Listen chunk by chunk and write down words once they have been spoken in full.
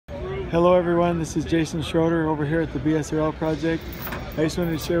Hello everyone, this is Jason Schroeder over here at the BSRL project. I just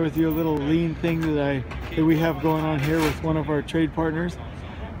wanted to share with you a little lean thing that we have going on here with one of our trade partners.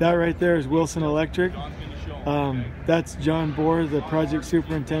 That right there is Wilson Electric. That's John Bohr, the project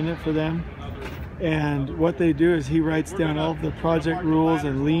superintendent for them. And what they do is he writes down all of the project rules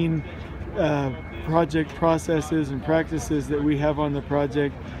and lean project processes and practices that we have on the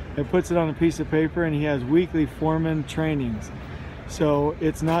project and puts it on a piece of paper, and he has weekly foreman trainings. So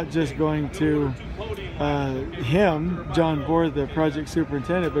it's not just going to him, John Bohr, the project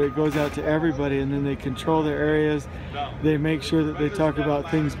superintendent, but it goes out to everybody, and then they control their areas. They make sure that they talk about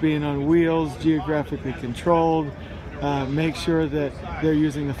things being on wheels, geographically controlled, make sure that they're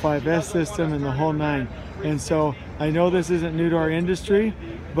using the 5S system and the whole nine. And so I know this isn't new to our industry,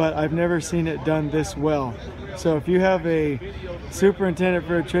 but I've never seen it done this well. So if you have a superintendent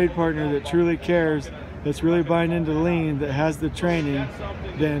for a trade partner that truly cares, that's really buying into lean, that has the training,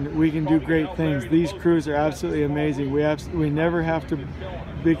 then we can do great things. These crews are absolutely amazing. We never have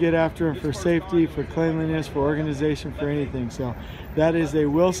to get after them for safety, for cleanliness, for organization, for anything. So that is a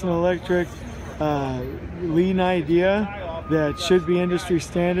Wilson Electric lean idea that should be industry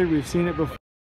standard. We've seen it before.